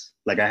voice.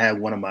 Like I had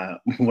one of my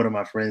one of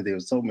my friends, they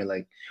was told me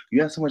like,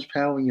 you have so much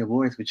power in your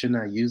voice, but you're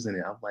not using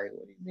it. I'm like,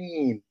 what do you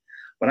mean?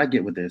 But I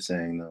get what they're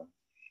saying though.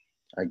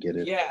 I get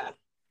it. Yeah.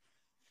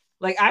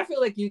 Like, I feel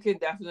like you can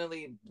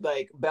definitely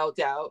like belt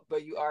out,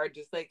 but you are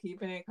just like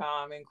keeping it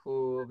calm and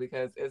cool,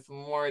 because it's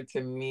more,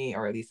 to me,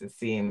 or at least it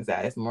seems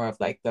that it's more of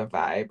like the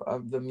vibe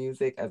of the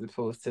music as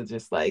opposed to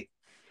just like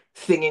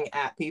singing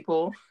at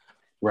people,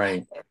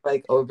 Right.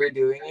 like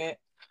overdoing it.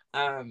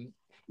 Um,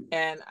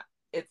 and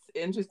it's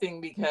interesting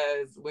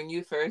because when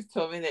you first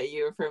told me that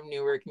you were from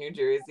Newark, New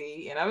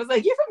Jersey, and I was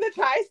like, you're from the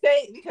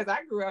tri-state, because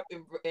I grew up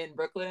in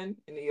Brooklyn,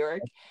 in New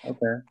York,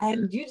 Okay.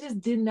 and you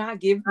just did not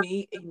give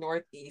me a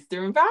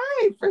Northeastern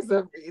vibe for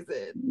some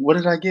reason. What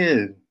did I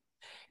give?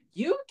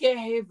 You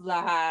gave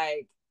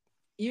like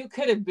you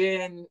could have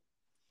been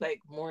like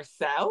more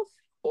south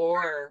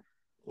or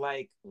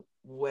like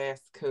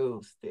West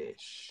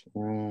Coast-ish.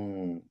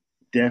 Mm,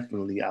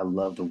 definitely, I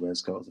love the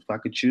West Coast. If I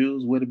could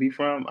choose where to be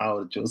from, I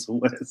would choose the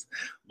West.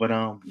 But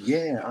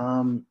yeah,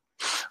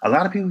 a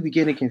lot of people be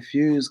getting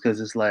confused because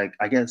it's like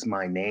I guess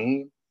my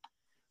name.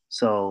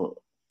 So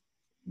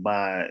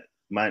by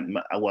my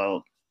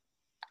well,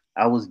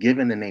 I was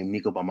given the name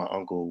Nico by my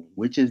uncle,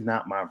 which is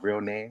not my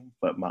real name,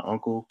 but my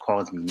uncle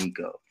calls me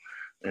Nico.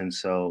 And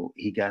so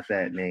he got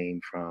that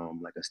name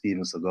from like a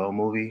Steven Seagal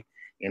movie,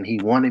 and he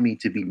wanted me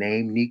to be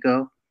named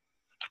Nico,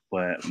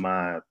 but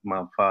my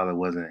father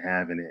wasn't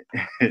having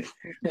it.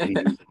 So he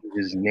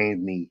just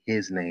named me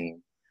his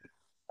name.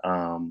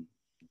 Um,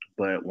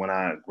 but when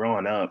I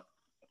growing up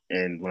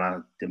and when I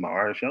did my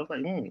artistry, I was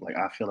like, like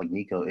I feel like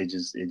Nico. It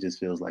just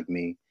feels like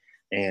me.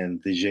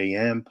 And the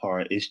JM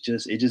part, it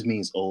just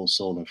means old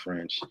soul in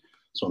French.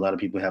 So a lot of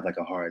people have like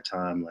a hard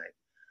time like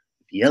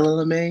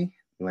Yellow LMA.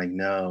 Like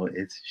no,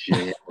 it's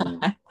JM.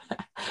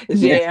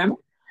 JM.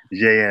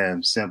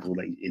 JM, simple.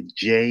 Like it's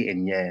J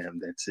and Yam.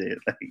 That's it.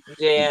 Like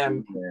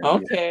JM. Yam, yeah.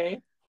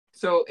 Okay.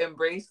 So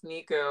Embrace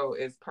Nico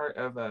is part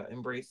of a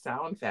Embrace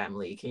Sound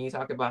family. Can you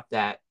talk about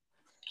that?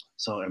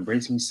 So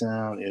Embrace Me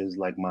Sound is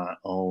like my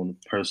own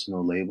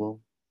personal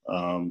label.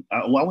 Well,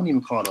 I wouldn't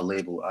even call it a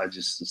label.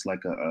 It's like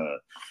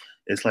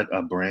it's like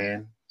a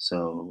brand.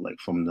 So like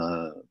from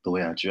the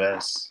way I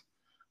dress,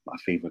 my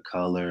favorite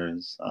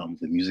colors,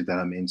 the music that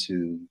I'm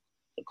into,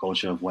 the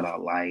culture of what I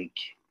like,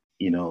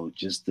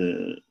 just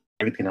the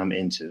everything I'm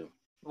into.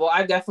 Well,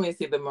 I definitely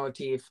see the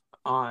motif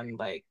on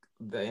like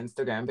the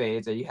Instagram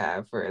page that you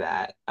have for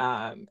that.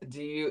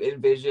 Do you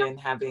envision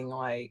having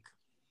like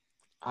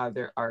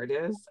other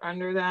artists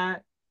under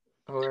that,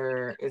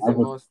 or is I it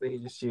would mostly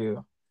just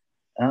you?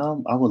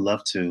 I would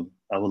love to.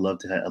 I would love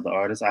to have other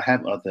artists. I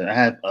have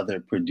other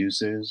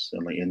producers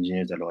and like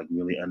engineers that are like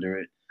really under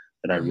it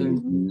that I really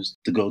Mm-hmm. use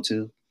to go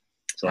to.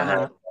 So I have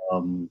Uh-huh.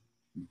 um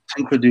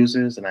two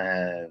producers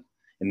and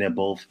they're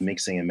both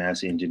mixing and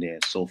mastering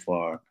engineers so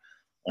far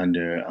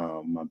under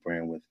my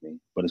brand with me.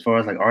 But as far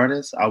as like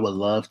artists, I would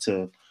love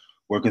to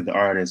work with the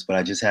artists, but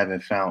I just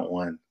haven't found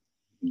one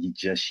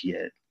just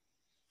yet.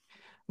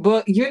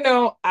 But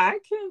I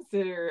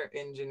consider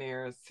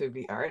engineers to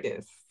be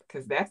artists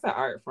because that's an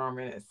art form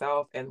in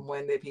itself, and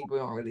one that people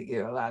don't really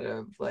give a lot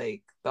of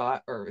like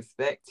thought or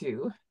respect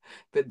to.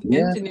 But the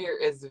Yeah, engineer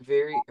is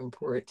very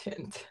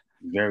important.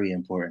 very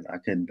important. I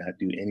could not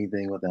do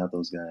anything without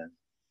those guys.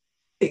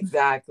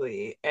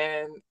 Exactly.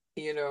 And,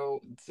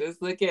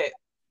 just look at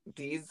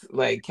these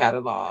like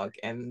catalog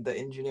and the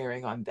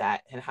engineering on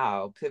that and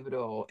how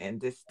pivotal and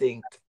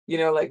distinct,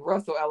 like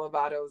Russell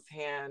Elevato's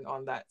hand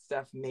on that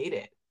stuff made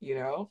it.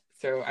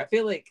 So I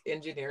feel like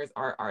engineers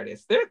are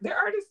artists. They're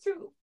artists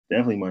too.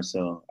 Definitely more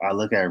so. I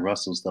look at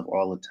Russell stuff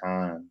all the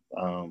time.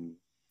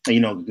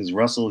 Because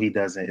Russell, he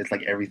doesn't. It's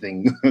like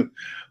everything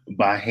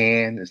by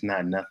hand. It's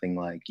not nothing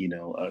like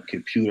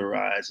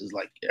computerized. It's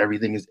like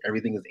everything is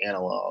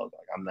analog.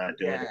 Like I'm not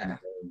doing Yeah,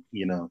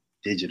 anything,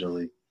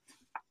 digitally.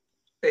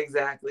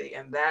 exactly.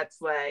 And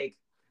that's like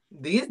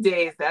these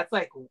days, that's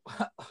like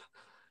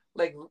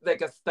like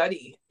a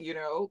study,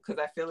 because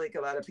I feel like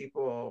a lot of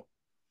people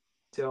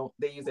don't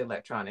they use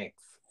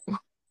electronics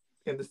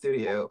in the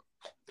studio.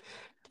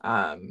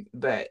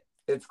 But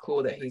it's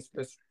cool that he's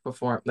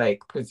perform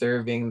like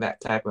preserving that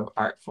type of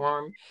art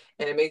form,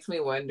 and it makes me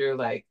wonder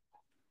like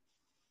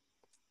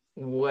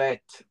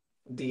what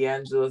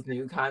D'Angelo's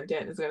new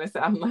content is going to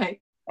sound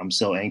like. I'm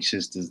so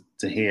anxious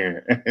to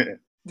hear.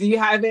 Do you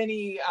have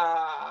any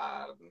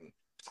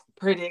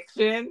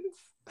predictions?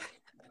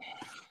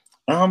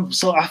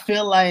 So I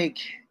feel like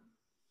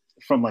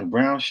from like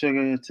Brown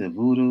Sugar to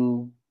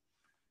Voodoo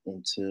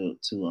and to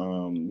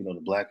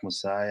the Black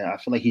Messiah, I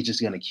feel like he's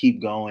just gonna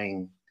keep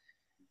going.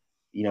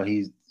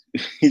 He's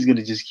he's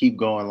gonna just keep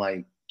going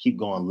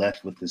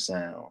left with the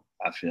sound.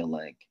 I feel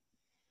like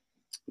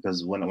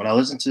because when I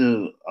listen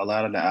to a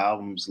lot of the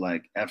albums,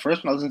 like at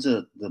first when I listened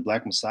to the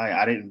Black Messiah,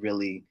 I didn't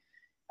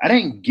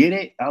get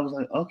it. I was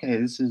like, okay,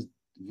 this is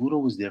Voodoo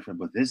was different,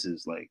 but this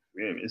is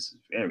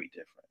very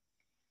different.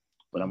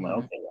 But I'm like,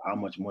 Mhm. okay, how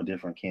much more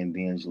different can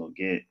D'Angelo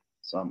get?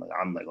 So I'm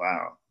like,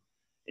 wow,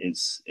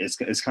 it's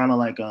kind of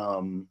like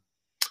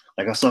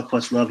I saw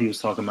Clutch Love. He was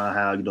talking about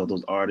how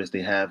those artists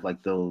they have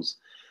like those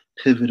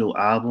pivotal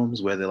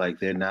albums where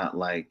they're not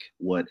like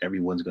what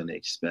everyone's going to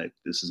expect.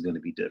 This is going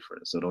to be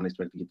different, so don't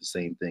expect to get the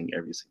same thing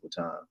every single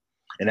time.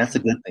 And that's a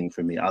good thing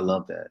for me. I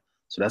love that.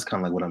 So that's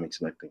kind of like what I'm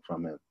expecting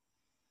from him.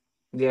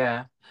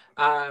 Yeah.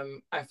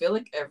 I feel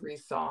like every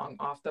song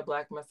off the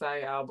Black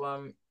Messiah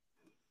album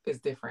is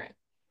different.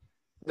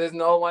 There's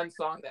no one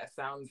song that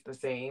sounds the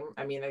same.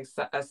 I mean,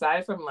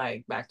 aside from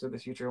like Back to the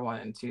Future 1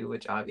 and 2,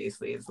 which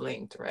obviously is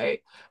linked,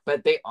 right?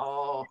 But they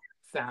all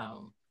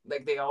sound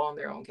like they all in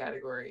their own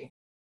category.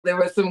 There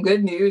was some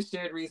good news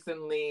shared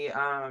recently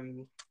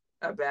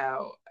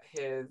about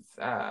his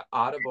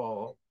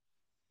Audible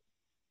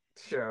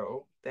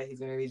show that he's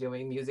going to be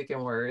doing, Music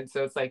and Words.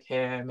 So it's like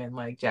him and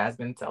like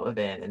Jasmine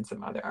Sullivan and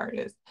some other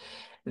artists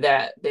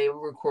that they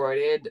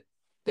recorded.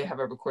 They have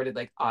a recorded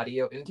like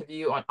audio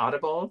interview on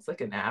Audible. It's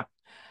like an app.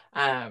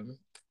 Um,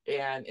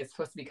 and it's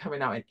supposed to be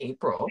coming out in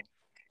April.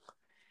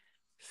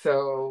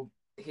 So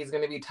he's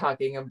going to be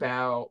talking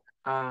about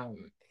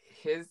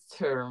his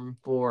term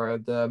for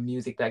the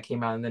music that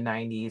came out in the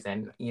 90s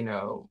and, you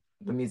know,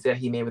 the music that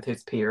he made with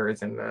his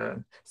peers and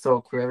the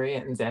Soul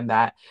Quarians, and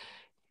that,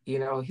 you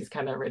know, he's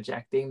kind of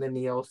rejecting the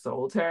neo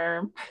soul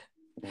term.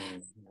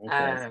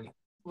 Okay.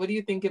 What do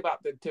you think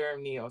about the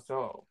term neo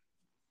soul?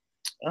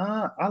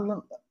 I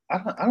love.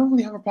 I don't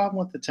really have a problem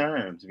with the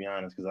term, to be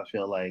honest, because I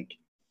feel like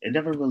it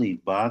never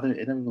really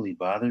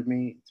bothered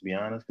me, to be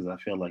honest, because I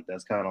feel like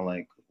that's kind of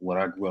like what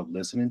I grew up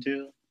listening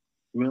to,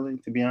 really,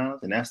 to be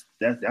honest. And that's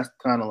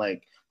kind of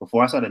like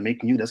before I started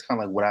making you, that's kind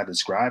of like what I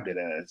described it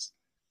as.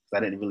 'Cause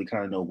I didn't really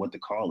kind of know what to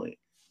call it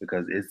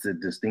because it's a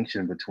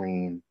distinction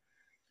between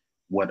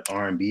what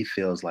R&B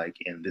feels like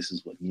and this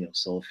is what neo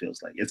soul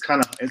feels like. It's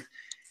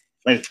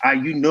like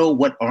you know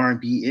what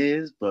R&B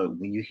is, but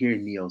when you hear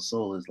neo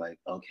soul, it's like,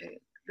 okay,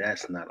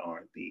 that's not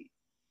R&B.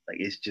 Like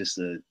it's just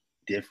a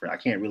different. I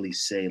can't really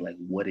say like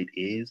what it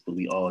is, but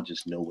we all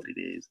just know what it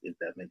is, if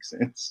that makes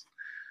sense.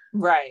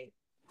 Right,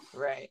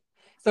 right.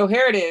 So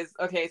here it is.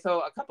 Okay, so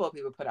a couple of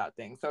people put out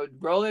things. So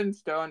Rolling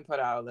Stone put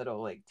out a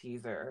little like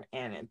teaser,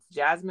 and it's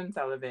Jasmine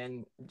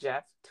Sullivan,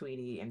 Jeff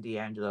Tweedy, and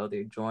D'Angelo.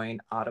 They join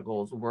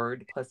Audible's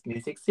Word Plus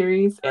Music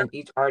series, and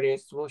each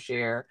artist will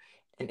share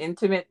an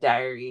intimate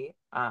diary,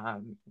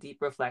 deep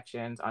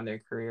reflections on their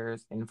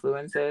careers,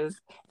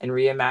 influences, and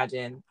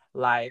reimagine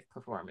live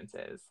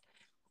performances.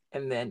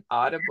 And then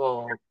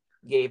Audible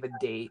gave a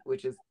date,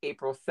 which is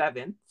April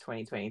 7th,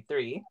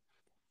 2023.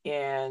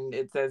 And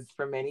it says,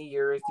 for many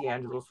years,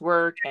 D'Angelo's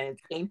work and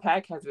its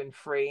impact has been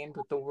framed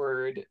with the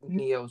word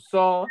neo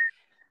soul.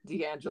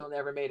 D'Angelo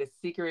never made a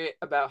secret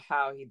about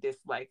how he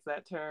dislikes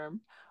that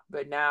term,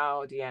 but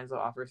now D'Angelo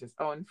offers his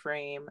own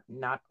frame,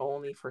 not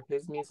only for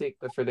his music,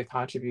 but for the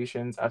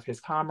contributions of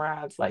his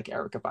comrades like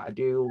Erykah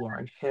Badu,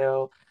 Lauryn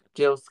Hill,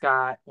 Jill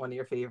Scott, one of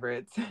your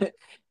favorites,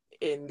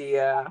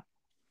 India,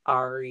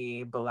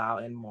 Ari, Bilal,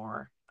 and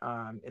more.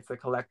 It's a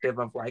collective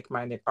of like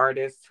minded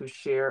artists who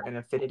share an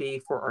affinity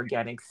for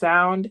organic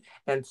sound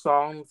and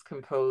songs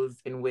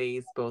composed in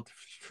ways both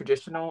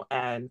traditional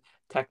and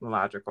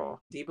technological.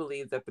 Dee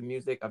believes that the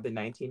music of the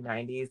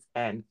 1990s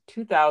and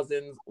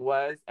 2000s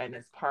was and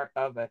is part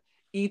of a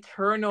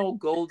eternal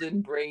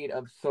golden braid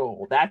of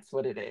soul. That's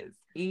what it is.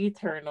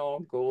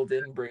 Eternal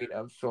golden braid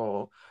of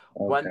soul.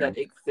 One Okay. that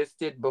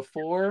existed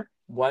before,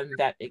 one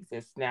that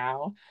exists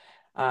now,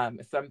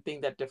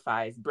 something that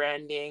defies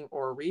branding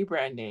or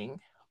rebranding,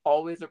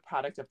 always a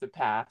product of the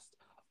past,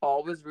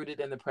 always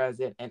rooted in the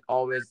present, and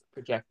always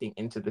projecting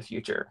into the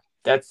future.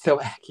 That's so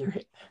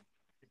accurate.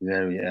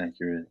 Very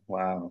accurate.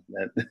 Wow.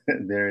 That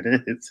there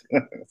it is.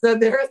 So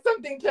there is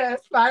something to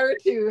aspire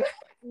to.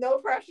 No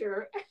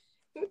pressure.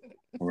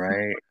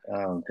 Right.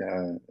 Oh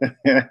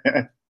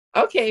God.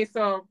 Okay,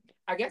 so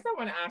I guess I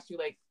want to ask you,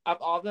 like,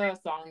 of all the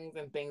songs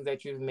and things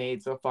that you've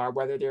made so far,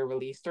 whether they're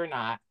released or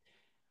not,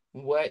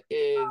 what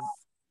is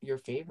your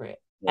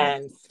favorite? Yeah.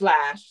 And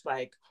slash,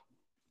 like,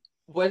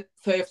 what,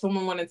 so if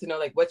someone wanted to know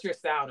like what's your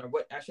sound or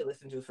what I should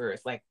listen to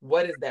first, like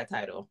what is that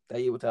title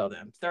that you would tell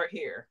them? Start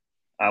here.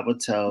 I would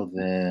tell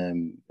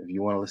them if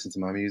you want to listen to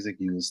my music,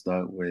 you would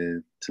start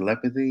with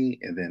telepathy,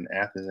 and then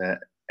after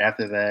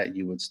that,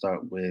 you could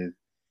start with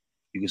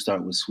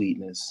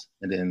sweetness,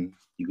 and then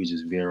you could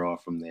just veer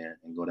off from there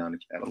and go down the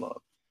catalog.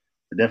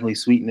 But definitely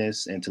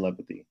sweetness and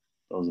telepathy.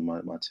 Those are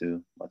my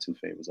two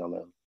favorites I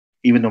love.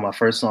 Even though my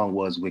first song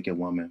was Wicked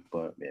Woman,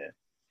 but yeah.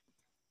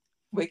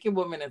 Wicked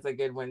Woman is a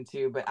good one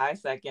too, but I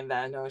second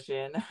that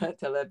notion.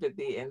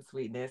 Telepathy and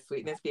Sweetness.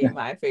 Sweetness being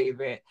my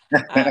favorite.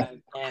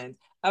 And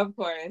of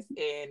course,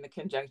 in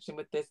conjunction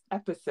with this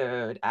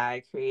episode,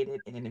 I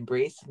created an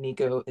Embrace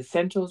Nico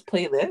Essentials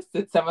playlist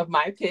with some of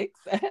my picks.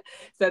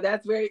 So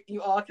that's where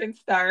you all can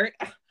start.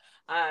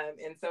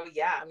 And so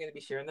yeah, I'm gonna be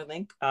sharing the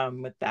link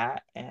with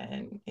that,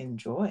 and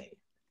enjoy.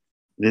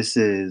 This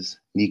is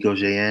Nico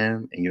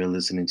JM, and you're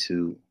listening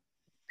to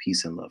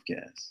Peace and Love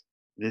Gas.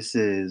 This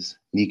is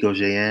Nico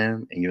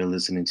JM, and you're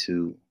listening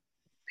to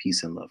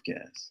Peace and Love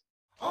Gas.